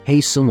Hey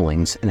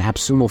Sumolings and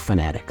AppSumo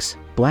fanatics.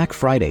 Black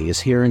Friday is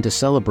here, and to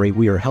celebrate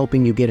we are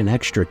helping you get an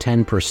extra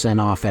 10%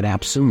 off at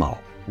AppSumo.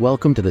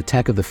 Welcome to the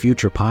Tech of the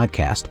Future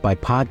podcast by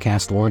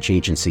Podcast Launch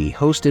Agency,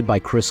 hosted by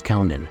Chris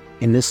Condon.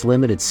 In this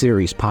limited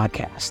series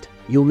podcast,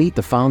 you'll meet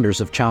the founders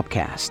of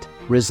Chopcast,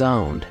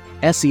 Resound,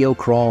 SEO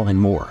Crawl, and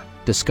more.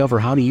 Discover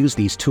how to use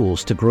these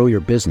tools to grow your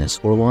business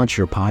or launch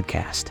your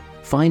podcast.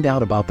 Find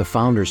out about the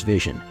founders'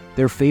 vision,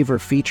 their favorite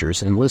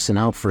features, and listen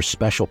out for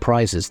special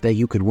prizes that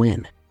you could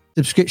win.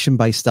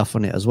 Subscription-based stuff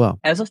on it as well.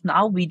 As of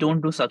now, we don't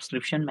do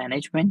subscription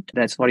management.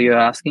 That's what you're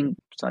asking.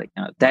 Sorry.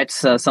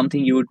 That's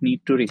something you would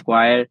need to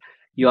require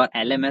your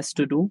LMS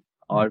to do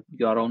or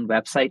your own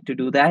website to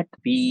do that.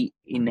 We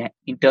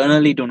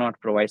internally do not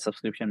provide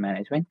subscription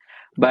management.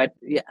 But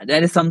yeah,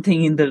 that is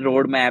something in the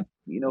roadmap,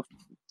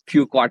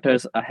 few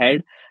quarters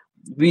ahead.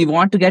 We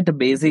want to get the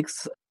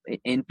basics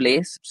in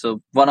place.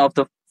 So one of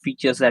the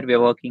features that we're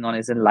working on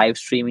is in live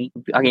streaming.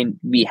 Again,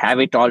 we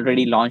have it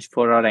already launched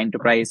for our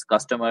enterprise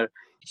customer.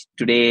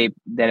 Today,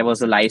 there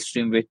was a live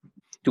stream with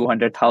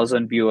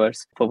 200,000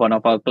 viewers for one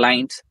of our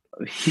clients.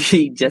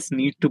 We just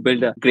need to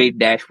build a great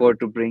dashboard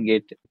to bring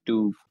it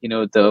to,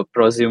 the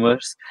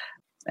prosumers.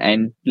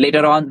 And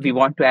later on, we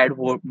want to add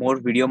more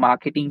video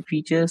marketing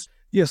features.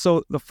 Yeah,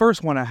 so the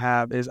first one I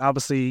have is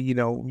obviously,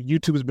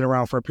 YouTube has been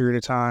around for a period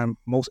of time.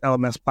 Most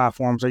LMS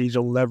platforms are either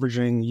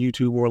leveraging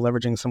YouTube or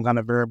leveraging some kind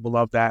of variable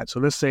of that. So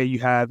let's say you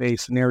have a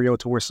scenario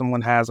to where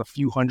someone has a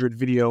few hundred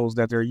videos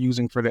that they're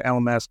using for the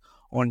LMS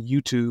on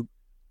YouTube.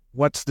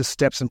 What's the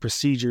steps and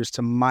procedures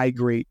to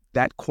migrate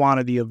that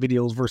quantity of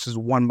videos versus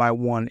one by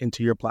one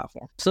into your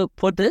platform? So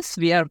for this,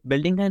 we are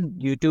building a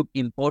YouTube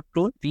import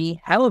tool.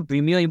 We have a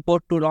Vimeo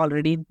import tool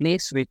already in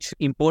place, which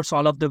imports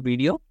all of the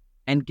video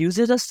and gives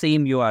you the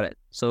same URL.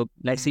 So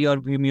let's say your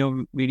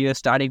Vimeo video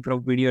starting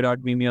from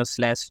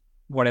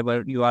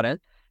video.vimeo/whatever URL.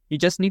 You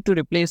just need to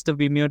replace the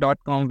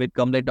vimeo.com with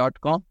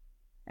gumlet.com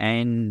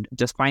and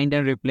just find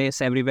and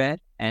replace everywhere.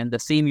 And the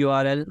same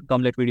URL,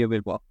 Gumlet video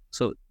will work.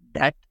 So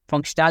that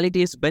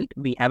functionality is built.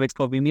 We have it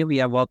for Vimeo. We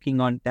are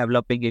working on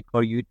developing it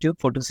for YouTube.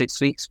 4 to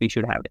 6 weeks, we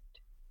should have it.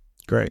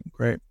 Great.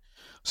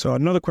 So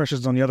another question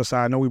is on the other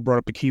side. I know we brought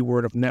up the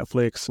keyword of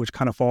Netflix, which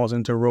kind of falls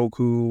into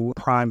Roku,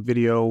 Prime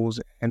Videos,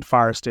 and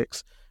Fire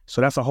Sticks.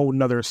 So that's a whole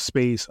nother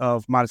space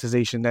of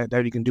monetization that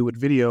you can do with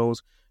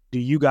videos. Do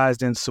you guys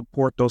then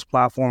support those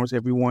platforms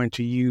if we wanted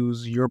to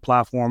use your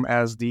platform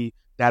as the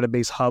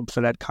database hub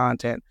for that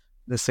content?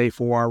 Let's say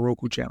for our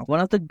Roku channel.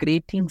 One of the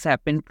great things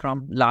happened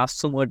from last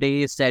summer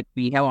day is that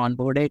we have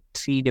onboarded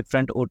 3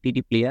 different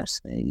OTT players.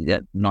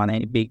 They're not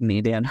any big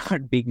name, they are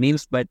not big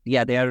names, but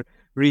yeah, they are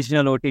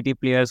regional OTT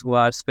players who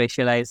are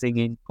specializing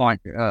in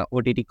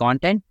OTT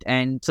content.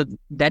 And so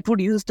that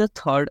would use the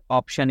third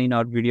option in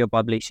our video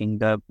publishing,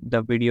 the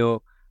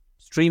video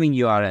streaming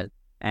URL.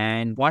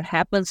 And what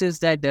happens is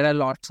that there are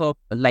lots of,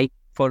 like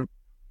for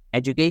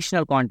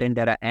educational content,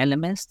 there are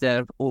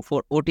LMS,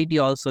 for OTT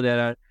also there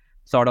are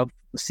sort of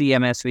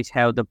CMS which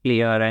have the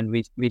player and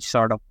which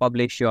sort of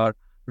publish your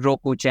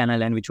Roku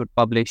channel and which would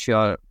publish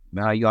your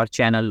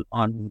channel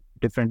on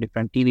different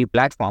TV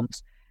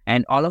platforms.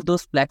 And all of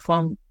those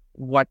platforms,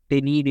 what they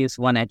need is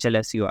one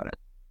HLS URL,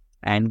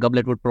 and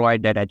Gumlet would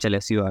provide that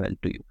HLS URL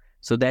to you.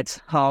 So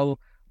that's how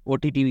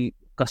OTT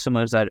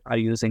customers are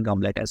using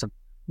Gumlet as a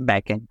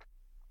backend.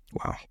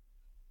 Wow,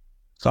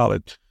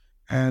 solid.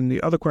 And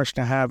the other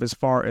question I have as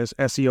far as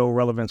SEO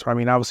relevance, I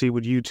mean, obviously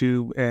with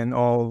YouTube and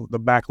all the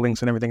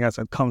backlinks and everything else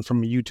that comes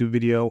from a YouTube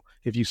video,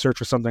 if you search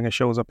for something, it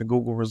shows up in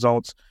Google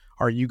results.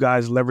 Are you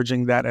guys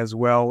leveraging that as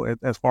well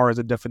as far as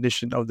the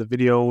definition of the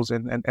videos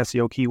and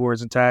SEO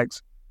keywords and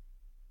tags?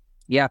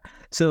 Yeah,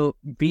 so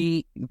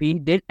we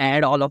did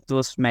add all of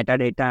those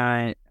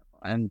metadata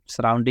and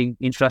surrounding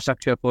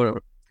infrastructure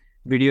for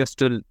videos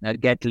to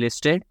get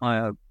listed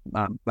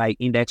by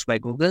indexed by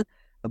Google.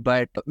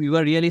 But we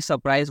were really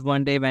surprised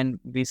one day when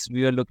we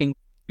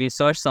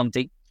searched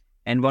something,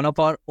 and one of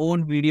our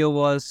own video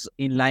was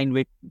in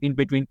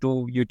between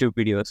 2 YouTube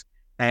videos.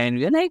 And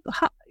we're like,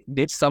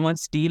 did someone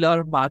steal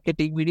our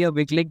marketing video?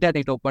 We clicked that,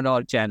 it opened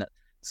our channel.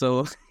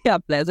 So yeah,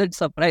 pleasant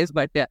surprise,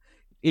 but yeah,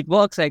 it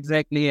works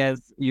exactly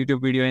as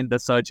YouTube video in the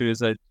search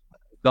result.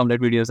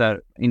 Gumlet videos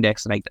are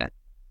indexed like that.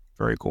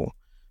 Very cool.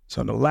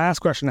 So the last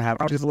question I have,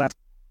 is the last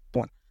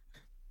one,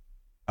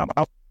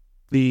 about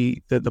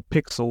the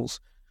pixels.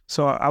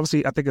 So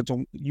obviously, I think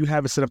you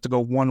have it set up to go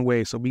one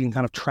way, so we can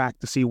kind of track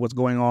to see what's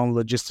going on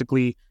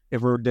logistically.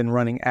 If we're then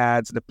running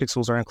ads, the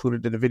pixels are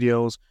included in the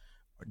videos.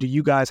 Do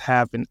you guys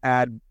have an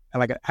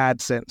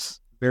AdSense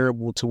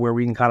variable to where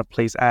we can kind of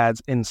place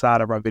ads inside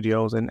of our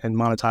videos and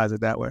monetize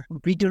it that way?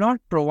 We do not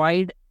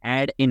provide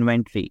ad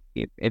inventory,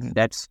 if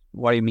that's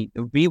what you mean.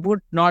 We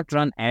would not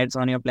run ads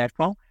on your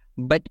platform,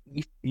 but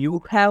if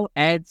you have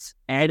ad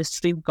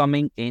stream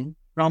coming in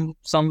from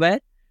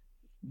somewhere,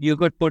 you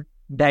could put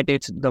that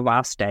it's the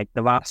VAST tag.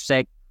 The VAST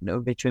tag,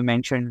 which we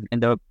mentioned in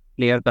the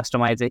player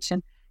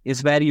customization,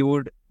 is where you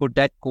would put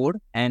that code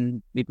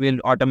and it will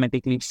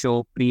automatically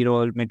show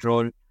pre-roll,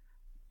 mid-roll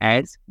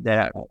ads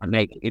that are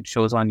like it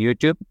shows on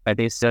YouTube. But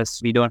it's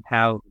just we don't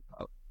have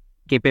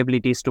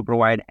capabilities to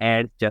provide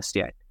ads just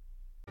yet.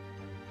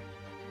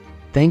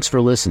 Thanks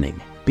for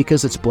listening.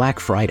 Because it's Black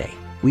Friday,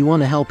 we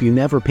want to help you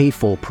never pay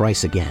full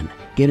price again.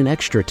 Get an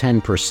extra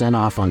 10%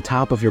 off on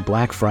top of your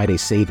Black Friday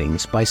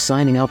savings by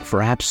signing up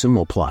for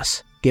AppSumo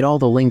Plus. Get all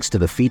the links to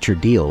the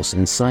featured deals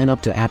and sign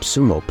up to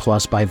AppSumo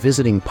Plus by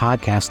visiting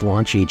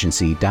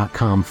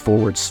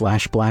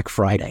podcastlaunchagency.com/Black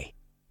Friday.